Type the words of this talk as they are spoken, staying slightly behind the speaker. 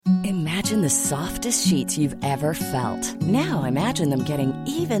Imagine the softest sheets you've ever felt. Now imagine them getting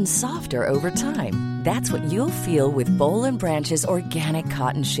even softer over time. That's what you'll feel with Boll & Branch's organic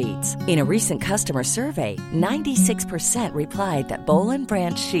cotton sheets. In a recent customer survey, 96% replied that Boll &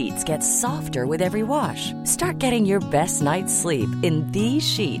 Branch sheets get softer with every wash. Start getting your best night's sleep in these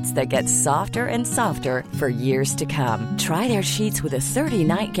sheets that get softer and softer for years to come. Try their sheets with a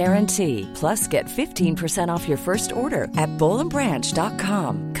 30-night guarantee. Plus, get 15% off your first order at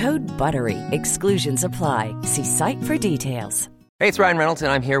bollandbranch.com. Code BUTTERY. Exclusions apply. See site for details. Hey, it's Ryan Reynolds,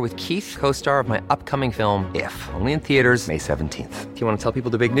 and I'm here with Keith, co-star of my upcoming film, If, only in theaters May 17th. Do you want to tell people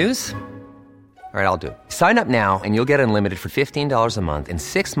the big news? All right, I'll do it. Sign up now and you'll get unlimited for $15 a month and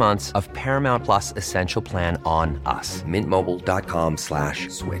 6 months of Paramount Plus Essential Plan on us.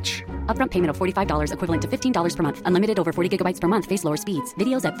 MintMobile.com/switch. Upfront payment of $45 equivalent to $15 per month. Unlimited over 40 gigabytes per month. Face lower speeds.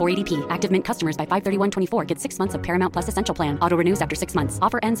 Videos at 480p. Active Mint customers by 531.24 get 6 months of Paramount Plus Essential Plan. Auto renews after 6 months.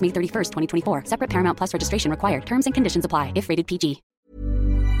 Offer ends May 31st, 2024. Separate Paramount Plus registration required. Terms and conditions apply if rated PG.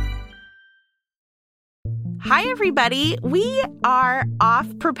 Hi, everybody. We are off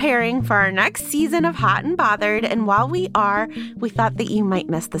preparing for our next season of Hot and Bothered. And while we are, we thought that you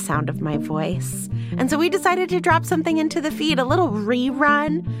might miss the sound of my voice. And so we decided to drop something into the feed, a little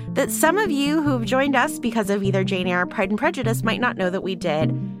rerun that some of you who've joined us because of either Jane Eyre or Pride and Prejudice might not know that we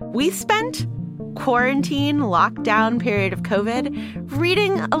did. We spent quarantine, lockdown period of COVID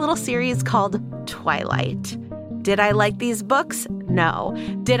reading a little series called Twilight. Did I like these books? No.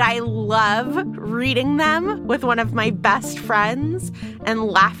 Did I love reading them with one of my best friends and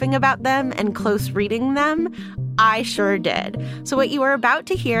laughing about them and close reading them? I sure did. So what you are about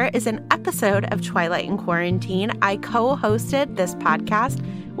to hear is an episode of Twilight in Quarantine. I co-hosted this podcast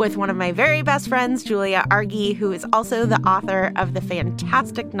with one of my very best friends, Julia Argy, who is also the author of the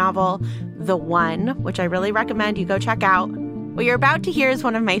fantastic novel, The One, which I really recommend you go check out. What you're about to hear is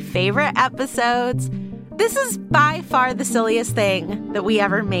one of my favorite episodes. This is by far the silliest thing that we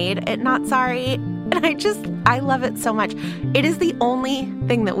ever made at Not Sorry, and I love it so much. It is the only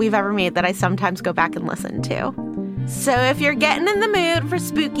thing that we've ever made that I sometimes go back and listen to. So if you're getting in the mood for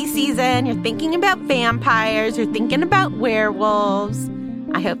spooky season, you're thinking about vampires, you're thinking about werewolves,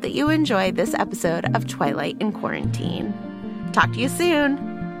 I hope that you enjoy this episode of Twilight in Quarantine. Talk to you soon.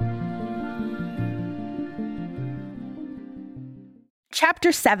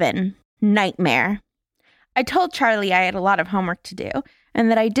 Chapter 7, Nightmare. I told Charlie I had a lot of homework to do and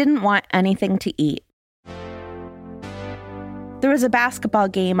that I didn't want anything to eat. There was a basketball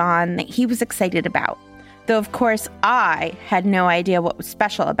game on that he was excited about, though of course I had no idea what was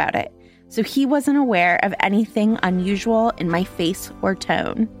special about it, so he wasn't aware of anything unusual in my face or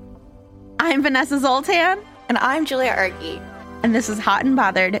tone. I'm Vanessa Zoltan. And I'm Julia Argy. And this is Hot and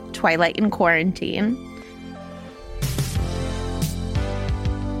Bothered, Twilight in Quarantine.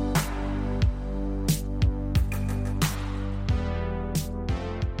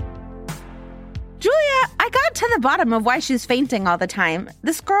 Julia, I got to the bottom of why she's fainting all the time.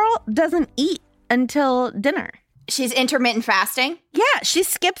 This girl doesn't eat until dinner. She's intermittent fasting? Yeah, she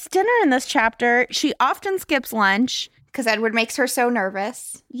skips dinner in this chapter. She often skips lunch. Because Edward makes her so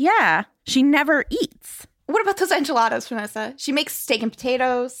nervous. Yeah, she never eats. What about those enchiladas, Vanessa? She makes steak and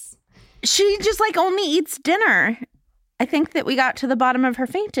potatoes. She just only eats dinner. I think that we got to the bottom of her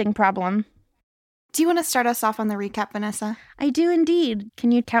fainting problem. Do you want to start us off on the recap, Vanessa? I do indeed.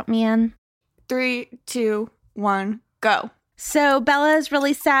 Can you count me in? 3, 2, 1, go. So Bella is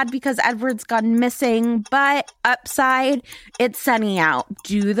really sad because Edward's gone missing, but upside, it's sunny out.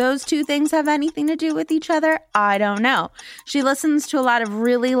 Do those two things have anything to do with each other? I don't know. She listens to a lot of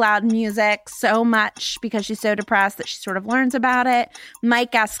really loud music, so much because she's so depressed that she sort of learns about it.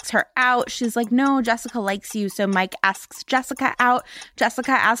 Mike asks her out. She's like, no, Jessica likes you. So Mike asks Jessica out.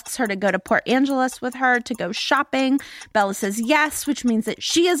 Jessica asks her to go to Port Angeles with her to go shopping. Bella says yes, which means that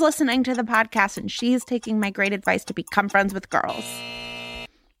she is listening to the podcast and she is taking my great advice to become friends with girls.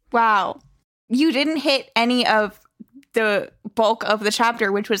 Wow. You didn't hit any of the bulk of the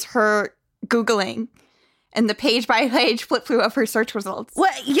chapter, which was her Googling and the page-by-page flip-through of her search results.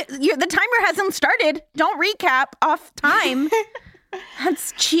 Well, the timer hasn't started. Don't recap off time.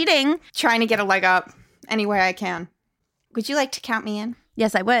 That's cheating. Trying to get a leg up any way I can. Would you like to count me in?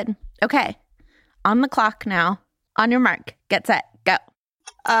 Yes, I would. Okay. On the clock now. On your mark. Get set. Go.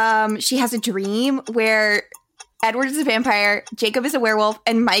 She has a dream where Edward is a vampire, Jacob is a werewolf,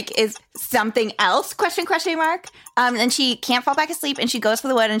 and Mike is something else, question mark. And she can't fall back asleep, and she goes for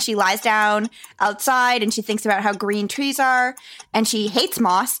the wood, and she lies down outside, and she thinks about how green trees are, and she hates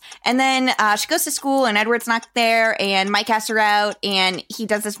moss. And then she goes to school, and Edward's not there, and Mike asks her out, and he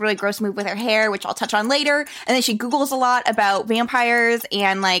does this really gross move with her hair, which I'll touch on later. And then she Googles a lot about vampires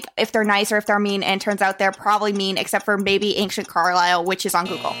and, like, if they're nice or if they're mean, and turns out they're probably mean, except for maybe Ancient Carlisle, which is on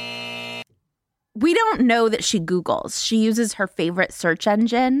Google. We don't know that she Googles. She uses her favorite search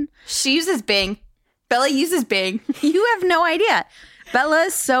engine. She uses Bing. Bella uses Bing. You have no idea. Bella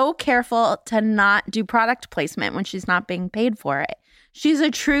is so careful to not do product placement when she's not being paid for it. She's a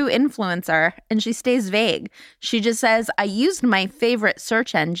true influencer, and she stays vague. She just says, I used my favorite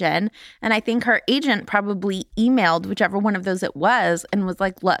search engine, and I think her agent probably emailed whichever one of those it was and was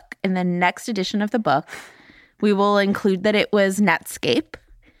like, look, in the next edition of the book, we will include that it was Netscape.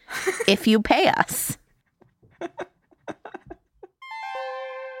 If you pay us.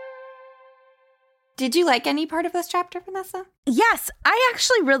 Did you like any part of this chapter, Vanessa? Yes, I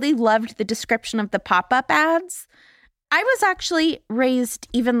actually really loved the description of the pop-up ads. I was actually raised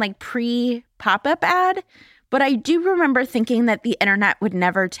even like pre-pop-up ad, but I do remember thinking that the internet would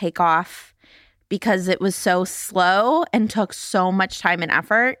never take off because it was so slow and took so much time and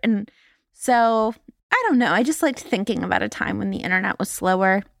effort. And so, I don't know, I just liked thinking about a time when the internet was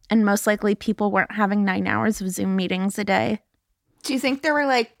slower. And most likely people weren't having 9 hours of Zoom meetings a day. Do you think there were,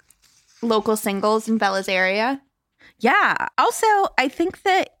 like, local singles in Bella's area? Yeah. Also, I think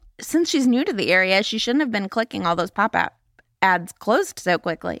that since she's new to the area, she shouldn't have been clicking all those pop-up ads closed so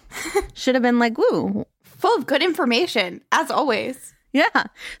quickly. Should have been like, woo. Full of good information, as always. Yeah.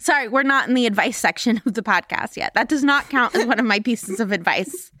 Sorry, we're not in the advice section of the podcast yet. That does not count as one of my pieces of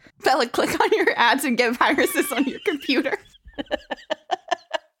advice. Bella, click on your ads and get viruses on your computer.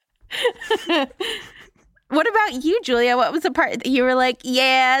 What about you, Julia? What was the part that you were like,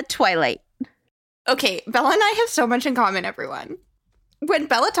 yeah, Twilight? Okay, Bella and I have so much in common, everyone. When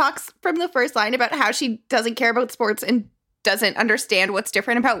Bella talks from the first line about how she doesn't care about sports and doesn't understand what's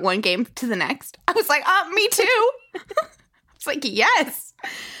different about one game to the next, I was like, me too. It's like, yes.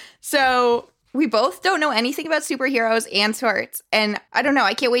 So we both don't know anything about superheroes and sports. And I don't know,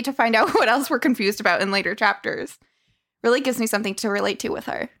 I can't wait to find out what else we're confused about in later chapters. Really gives me something to relate to with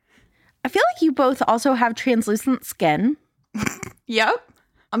her. I feel like you both also have translucent skin. Yep.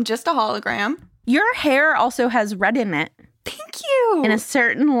 I'm just a hologram. Your hair also has red in it. Thank you. In a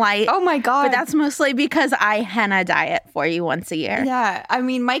certain light. Oh my God. But that's mostly because I henna dye it for you once a year. Yeah. I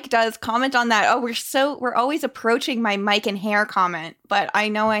mean, Mike does comment on that. Oh, we're always approaching my Mike and hair comment, but I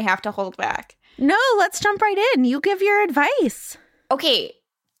know I have to hold back. No, let's jump right in. You give your advice. Okay.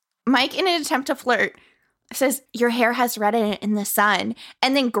 Mike, in an attempt to flirt, says, your hair has red in it in the sun,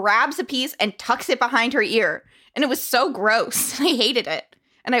 and then grabs a piece and tucks it behind her ear. And it was so gross. I hated it.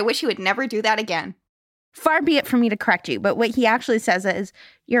 And I wish he would never do that again. Far be it from me to correct you, but what he actually says is,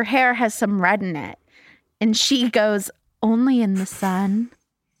 your hair has some red in it. And she goes, only in the sun.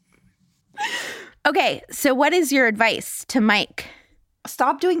 Okay, so what is your advice to Mike?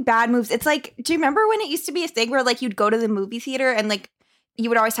 Stop doing bad moves. It's like, do you remember when it used to be a thing where, like, you'd go to the movie theater and, like, you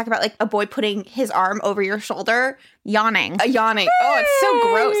would always talk about, like, a boy putting his arm over your shoulder. Yawning. Yawning. Oh, it's so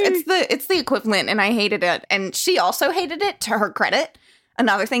gross. It's the equivalent, and I hated it. And she also hated it, to her credit.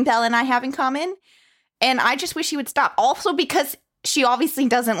 Another thing Bella and I have in common. And I just wish he would stop. Also because she obviously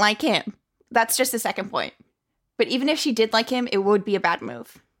doesn't like him. That's just the second point. But even if she did like him, it would be a bad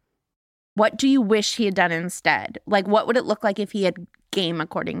move. What do you wish he had done instead? Like, what would it look like if he had game,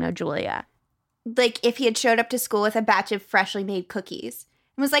 according to Julia? Like, if he had showed up to school with a batch of freshly made cookies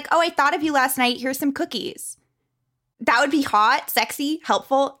and was like, oh, I thought of you last night. Here's some cookies. That would be hot, sexy,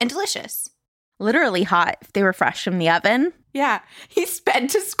 helpful, and delicious. Literally hot if they were fresh from the oven. Yeah. He sped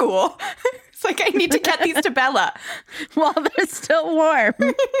to school. It's like, I need to get these to Bella while they're still warm.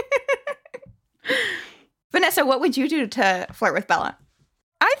 Vanessa, what would you do to flirt with Bella?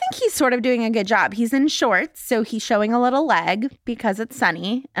 I think he's sort of doing a good job. He's in shorts, so he's showing a little leg because it's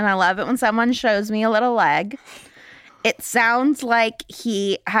sunny. And I love it when someone shows me a little leg. It sounds like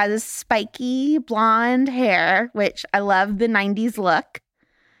he has spiky blonde hair, which I love the 90s look.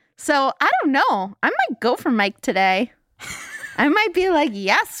 So I don't know. I might go for Mike today. I might be like,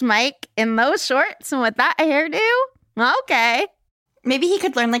 yes, Mike, in those shorts and with that hairdo. Okay. Maybe he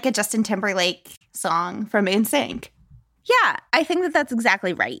could learn like a Justin Timberlake song from NSYNC. Yeah, I think that that's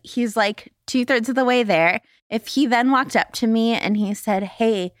exactly right. He's like 2/3 of the way there. If he then walked up to me and he said,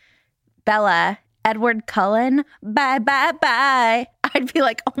 hey, Bella, Edward Cullen, bye, bye, bye, I'd be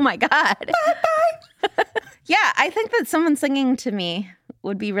like, oh my God. Bye, bye. Yeah, I think that someone singing to me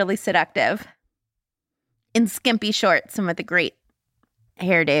would be really seductive. in skimpy shorts and with a great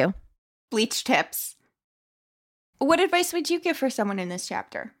hairdo. Bleach tips. What advice would you give for someone in this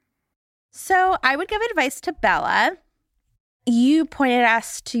chapter? So I would give advice to Bella. You pointed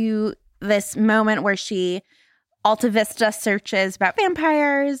us to this moment where she Alta Vista searches about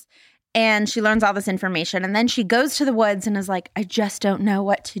vampires and she learns all this information. And then she goes to the woods and is like, I just don't know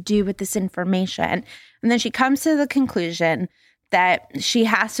what to do with this information. And then she comes to the conclusion that she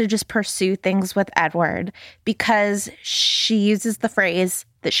has to just pursue things with Edward because she uses the phrase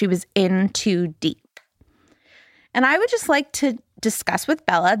that she was in too deep. And I would just like to discuss with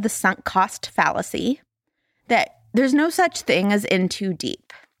Bella the sunk cost fallacy, that there's no such thing as in too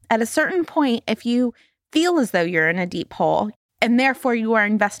deep. At a certain point, if you feel as though you're in a deep hole and therefore you are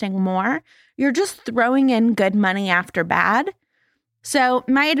investing more, you're just throwing in good money after bad. So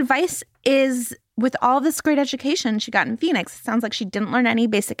my advice is, with all this great education she got in Phoenix, it sounds like she didn't learn any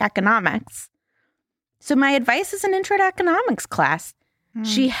basic economics. So my advice is an intro to economics class.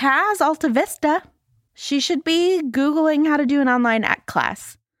 She has Alta Vista. She should be Googling how to do an online ec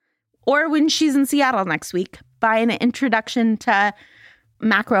class. Or when she's in Seattle next week, buy an introduction to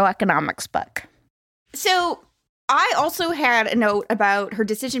macroeconomics book. So I also had a note about her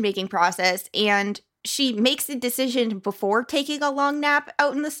decision-making process, and she makes a decision before taking a long nap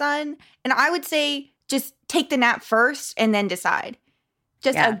out in the sun. And I would say just take the nap first and then decide.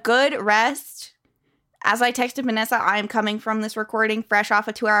 Just a good rest. As I texted Vanessa, I am coming from this recording fresh off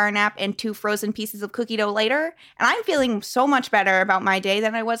a 2-hour nap and 2 frozen pieces of cookie dough later. And I'm feeling so much better about my day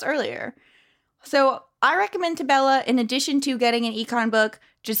than I was earlier. So I recommend to Bella, in addition to getting an econ book,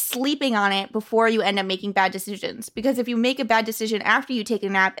 just sleeping on it before you end up making bad decisions. Because if you make a bad decision after you take a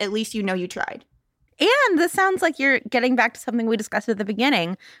nap, at least you know you tried. And this sounds like you're getting back to something we discussed at the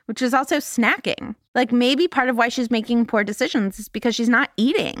beginning, which is also snacking. Like maybe part of why she's making poor decisions is because she's not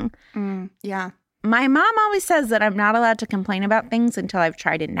eating. Yeah. My mom always says that I'm not allowed to complain about things until I've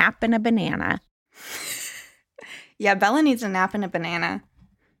tried a nap and a banana. Yeah, Bella needs a nap and a banana.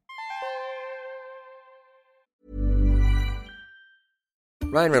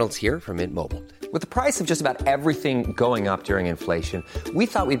 Ryan Reynolds here from Mint Mobile. With the price of just about everything going up during inflation, we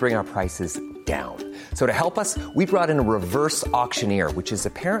thought we'd bring our prices down. So to help us, we brought in a reverse auctioneer, which is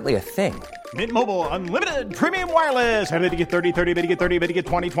apparently a thing. Mint Mobile Unlimited Premium Wireless. How to get 30, 30, bit to get 30, bit to get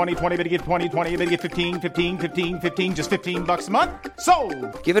 20, 20, 20, bit to get 20, 20, bit to get 15, 15, 15, 15, just $15 a month?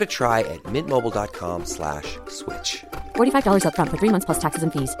 Sold! Give it a try at mintmobile.com/switch. $45 up front for 3 months plus taxes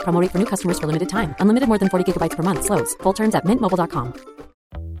and fees. Promo rate for new customers for limited time. Unlimited more than 40 gigabytes per month. Slows full terms at mintmobile.com.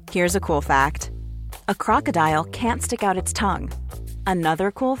 Here's a cool fact. A crocodile can't stick out its tongue.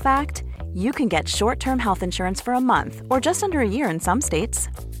 Another cool fact, you can get short-term health insurance for a month or just under a year in some states.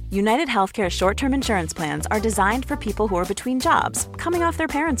 United Healthcare short-term insurance plans are designed for people who are between jobs, coming off their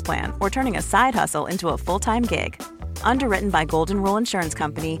parents' plan, or turning a side hustle into a full-time gig. Underwritten by Golden Rule Insurance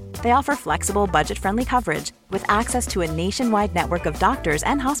Company, they offer flexible, budget-friendly coverage with access to a nationwide network of doctors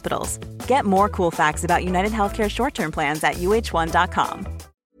and hospitals. Get more cool facts about United Healthcare short-term plans at uh1.com.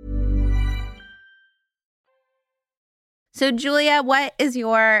 So, Julia, what is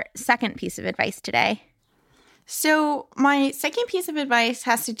your second piece of advice today? So my second piece of advice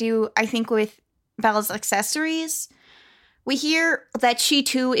has to do, I think, with Bella's accessories. We hear that she,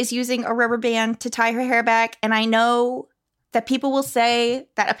 too, is using a rubber band to tie her hair back. And I know that people will say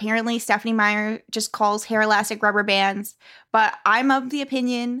that apparently Stephenie Meyer just calls hair elastic rubber bands. But I'm of the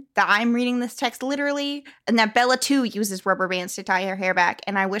opinion that I'm reading this text literally and that Bella, too, uses rubber bands to tie her hair back.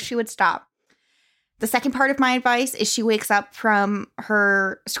 And I wish she would stop. The second part of my advice is she wakes up from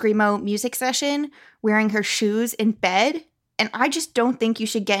her Screamo music session wearing her shoes in bed. And I just don't think you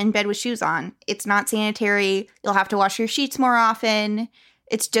should get in bed with shoes on. It's not sanitary. You'll have to wash your sheets more often.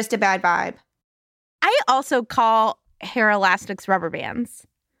 It's just a bad vibe. I also call hair elastics rubber bands.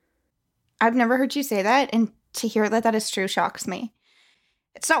 I've never heard you say that. And to hear that that is true shocks me.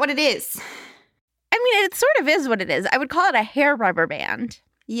 It's not what it is. I mean, it sort of is what it is. I would call it a hair rubber band.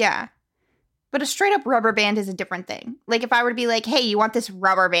 Yeah. But a straight up rubber band is a different thing. Like if I were to be like, hey, you want this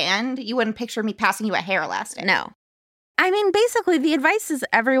rubber band? You wouldn't picture me passing you a hair elastic. No. I mean, basically, the advice is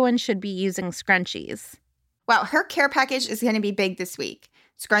everyone should be using scrunchies. Wow, her care package is going to be big this week.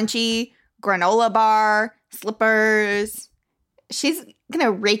 Scrunchie, granola bar, slippers. She's going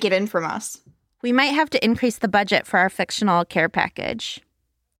to rake it in from us. We might have to increase the budget for our fictional care package.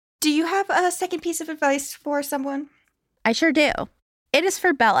 Do you have a second piece of advice for someone? I sure do. It is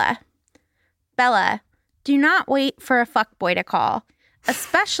for Bella. Bella, do not wait for a fuckboy to call,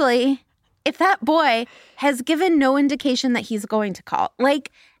 especially if that boy has given no indication that he's going to call.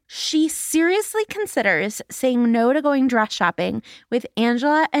 Like, she seriously considers saying no to going dress shopping with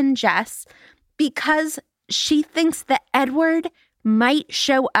Angela and Jess because she thinks that Edward might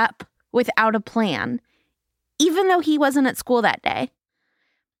show up without a plan, even though he wasn't at school that day.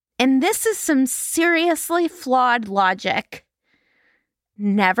 And this is some seriously flawed logic.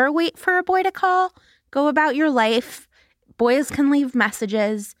 Never wait for a boy to call. Go about your life. Boys can leave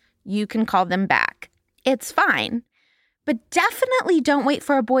messages. You can call them back. It's fine. But definitely don't wait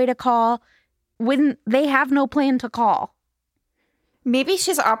for a boy to call when they have no plan to call. Maybe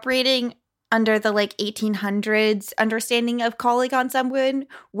she's operating under the 1800s understanding of calling on someone,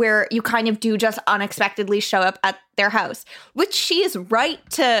 where you kind of do just unexpectedly show up at their house, which she is right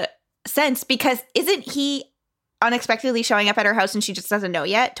to sense, because isn't he unexpectedly showing up at her house and she just doesn't know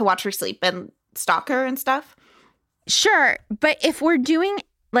yet, to watch her sleep and stalk her and stuff? Sure, but if we're doing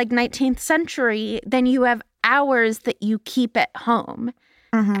 19th century, then you have hours that you keep at home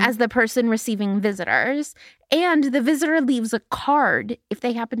as the person receiving visitors. And the visitor leaves a card if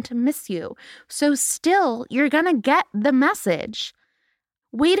they happen to miss you. So still, you're going to get the message.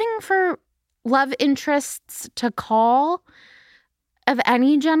 Waiting for love interests to call of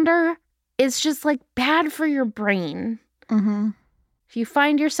any gender is just bad for your brain. If you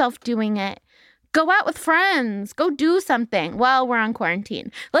find yourself doing it, go out with friends. Go do something while we're on quarantine.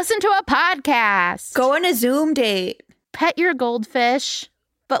 Listen to a podcast. Go on a Zoom date. Pet your goldfish.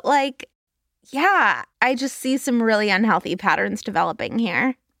 But yeah, I just see some really unhealthy patterns developing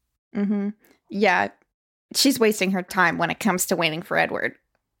here. Yeah, she's wasting her time when it comes to waiting for Edward.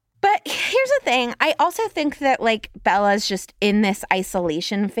 But here's the thing. I also think that Bella's just in this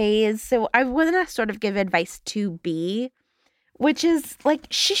isolation phase. So I want to sort of give advice to B, which is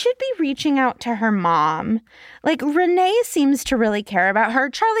she should be reaching out to her mom. Renee seems to really care about her.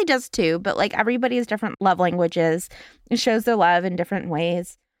 Charlie does too, but everybody has different love languages and shows their love in different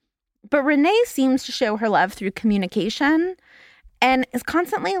ways. But Renee seems to show her love through communication and is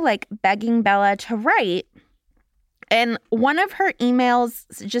constantly begging Bella to write. And one of her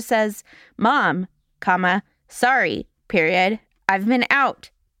emails just says, "Mom, sorry, period. I've been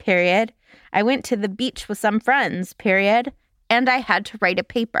out, period. I went to the beach with some friends, period. And I had to write a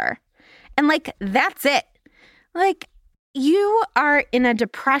paper." And that's it. You are in a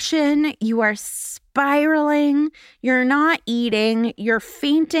depression. You are spiraling. You're not eating. You're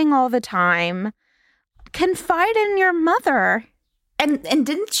fainting all the time. Confide in your mother. And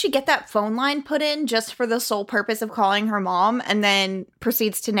didn't she get that phone line put in just for the sole purpose of calling her mom and then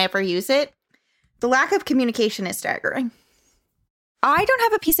proceeds to never use it? The lack of communication is staggering. I don't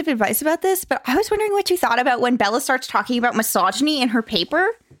have a piece of advice about this, but I was wondering what you thought about when Bella starts talking about misogyny in her paper.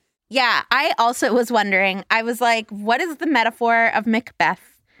 Yeah, I also was wondering. I was what is the metaphor of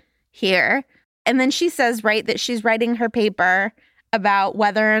Macbeth here? And then she says, right, that she's writing her paper about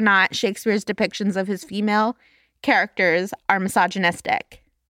whether or not Shakespeare's depictions of his female characters are misogynistic.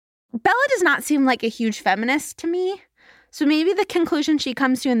 Bella does not seem like a huge feminist to me. So maybe the conclusion she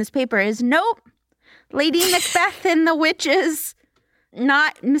comes to in this paper is, nope, Lady Macbeth and the witches,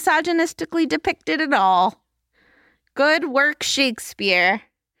 not misogynistically depicted at all. Good work, Shakespeare.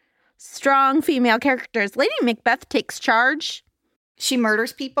 Strong female characters. Lady Macbeth takes charge. She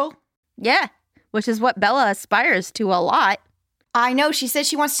murders people? Yeah, which is what Bella aspires to a lot. I know. She says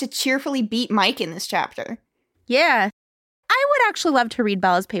she wants to cheerfully beat Mike in this chapter. Yeah. I would actually love to read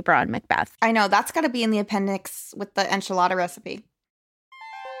Bella's paper on Macbeth. I know. That's got to be in the appendix with the enchilada recipe.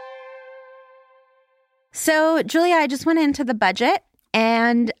 So, Julia, I just went into the budget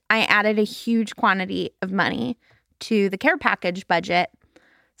and I added a huge quantity of money to the care package budget.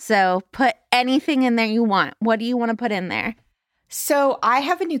 So put anything in there you want. What do you want to put in there? So I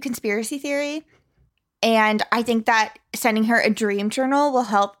have a new conspiracy theory, and I think that sending her a dream journal will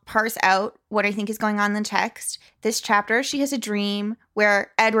help parse out what I think is going on in the text. This chapter, she has a dream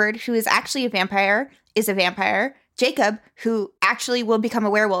where Edward, who is actually a vampire, is a vampire. Jacob, who actually will become a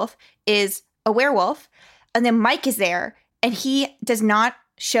werewolf, is a werewolf. And then Mike is there, and he does not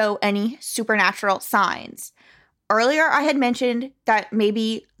show any supernatural signs. Earlier, I had mentioned that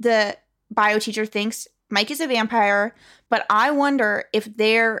maybe the bio teacher thinks Mike is a vampire, but I wonder if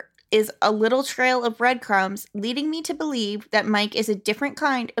there is a little trail of breadcrumbs leading me to believe that Mike is a different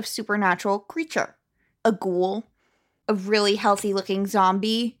kind of supernatural creature. A ghoul, a really healthy-looking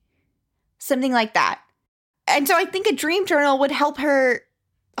zombie, something like that. And so I think a dream journal would help her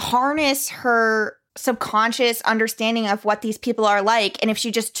harness her subconscious understanding of what these people are like. And if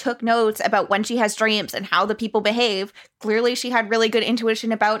she just took notes about when she has dreams and how the people behave, clearly she had really good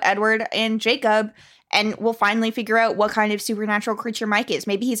intuition about Edward and Jacob, and we'll finally figure out what kind of supernatural creature Mike is.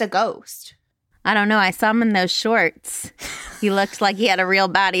 Maybe he's a ghost. I don't know. I saw him in those shorts. He looked like he had a real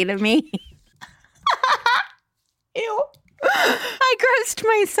body to me. Ew. I grossed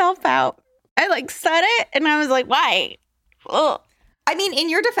myself out. I said it and I was like, why? Ugh. I mean, in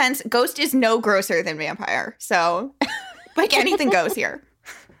your defense, ghost is no grosser than vampire. So, anything goes here.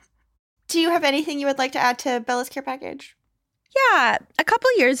 Do you have anything you would like to add to Bella's care package? Yeah. A couple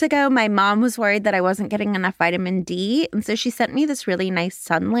years ago, my mom was worried that I wasn't getting enough vitamin D. And so she sent me this really nice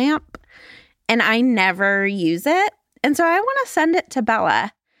sun lamp. And I never use it. And so I want to send it to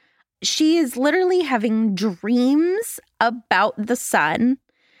Bella. She is literally having dreams about the sun.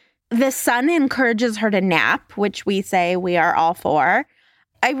 The sun encourages her to nap, which we say we are all for.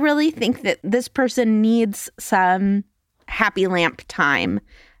 I really think that this person needs some happy lamp time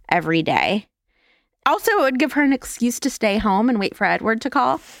every day. Also, it would give her an excuse to stay home and wait for Edward to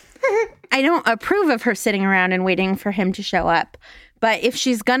call. I don't approve of her sitting around and waiting for him to show up. But if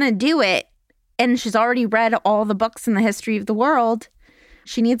she's going to do it, and she's already read all the books in the history of the world,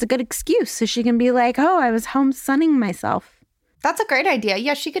 she needs a good excuse so she can be like, oh, I was home sunning myself. That's a great idea.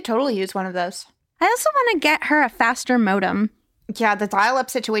 Yeah, she could totally use one of those. I also want to get her a faster modem. Yeah, the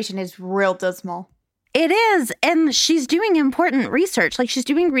dial-up situation is real dismal. It is. And she's doing important research. She's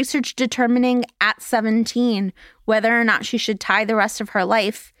doing research determining at 17 whether or not she should tie the rest of her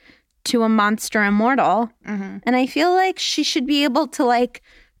life to a monster immortal. Mm-hmm. And I feel like she should be able to,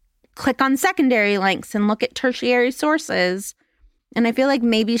 click on secondary links and look at tertiary sources. And I feel like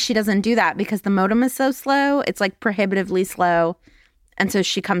maybe she doesn't do that because the modem is so slow. It's prohibitively slow. And so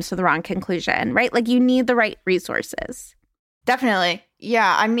she comes to the wrong conclusion, right? You need the right resources. Definitely.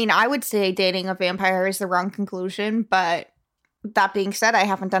 Yeah. I mean, I would say dating a vampire is the wrong conclusion. But that being said, I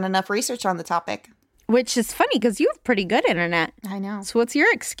haven't done enough research on the topic. Which is funny because you have pretty good internet. I know. So what's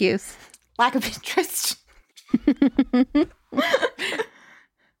your excuse? Lack of interest.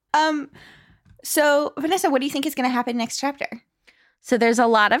 So, Vanessa, what do you think is going to happen next chapter? So there's a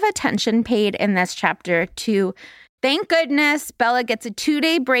lot of attention paid in this chapter to, thank goodness, Bella gets a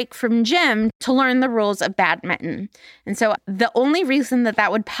 2-day break from gym to learn the rules of badminton. And so the only reason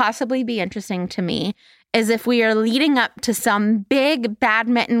that would possibly be interesting to me is if we are leading up to some big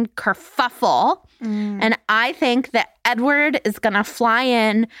badminton kerfuffle. And I think that Edward is going to fly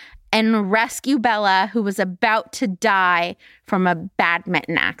in and rescue Bella, who was about to die from a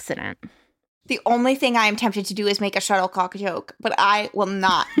badminton accident. The only thing I am tempted to do is make a shuttlecock joke, but I will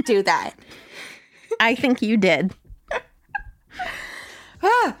not do that. I think you did.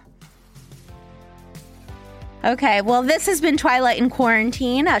 Okay, well, this has been Twilight in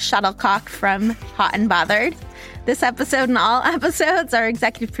Quarantine, a shuttlecock from Hot and Bothered. This episode and all episodes are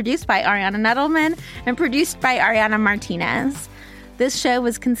executive produced by Ariana Nettleman and produced by Ariana Martinez. This show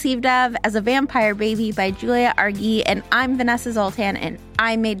was conceived of as a vampire baby by Julia Argy, and I'm Vanessa Zoltan, and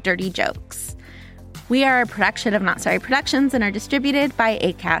I made dirty jokes. We are a production of Not Sorry Productions and are distributed by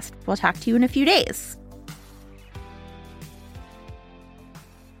Acast. We'll talk to you in a few days.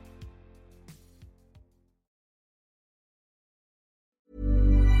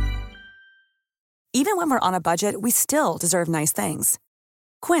 Even when we're on a budget, we still deserve nice things.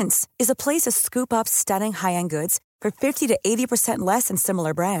 Quince is a place to scoop up stunning high-end goods for 50 to 80% less than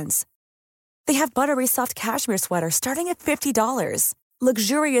similar brands. They have buttery soft cashmere sweaters starting at $50,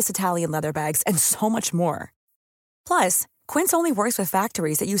 luxurious Italian leather bags, and so much more. Plus, Quince only works with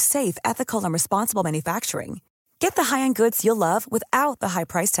factories that use safe, ethical, and responsible manufacturing. Get the high-end goods you'll love without the high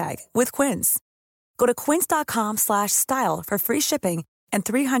price tag with Quince. Go to quince.com/style for free shipping and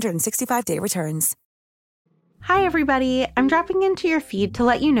 365-day returns. Hi, everybody. I'm dropping into your feed to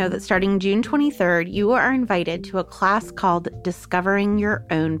let you know that starting June 23rd, you are invited to a class called Discovering Your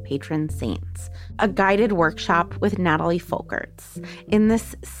Own Patron Saints, a guided workshop with Natalie Folkerts. In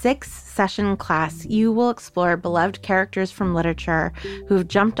this 6-session class, you will explore beloved characters from literature who have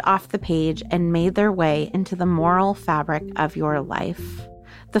jumped off the page and made their way into the moral fabric of your life.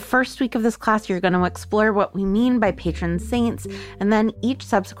 The first week of this class, you're going to explore what we mean by patron saints, and then each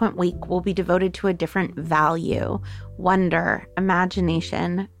subsequent week will be devoted to a different value: wonder,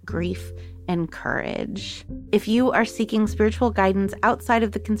 imagination, grief, and courage. If you are seeking spiritual guidance outside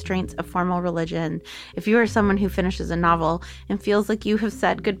of the constraints of formal religion, if you are someone who finishes a novel and feels like you have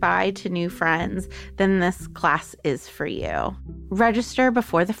said goodbye to new friends, then this class is for you. Register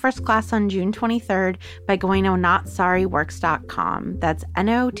before the first class on June 23rd by going to notsorryworks.com. That's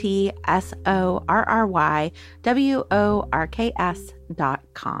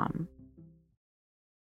NOTSORRYWORKS.com.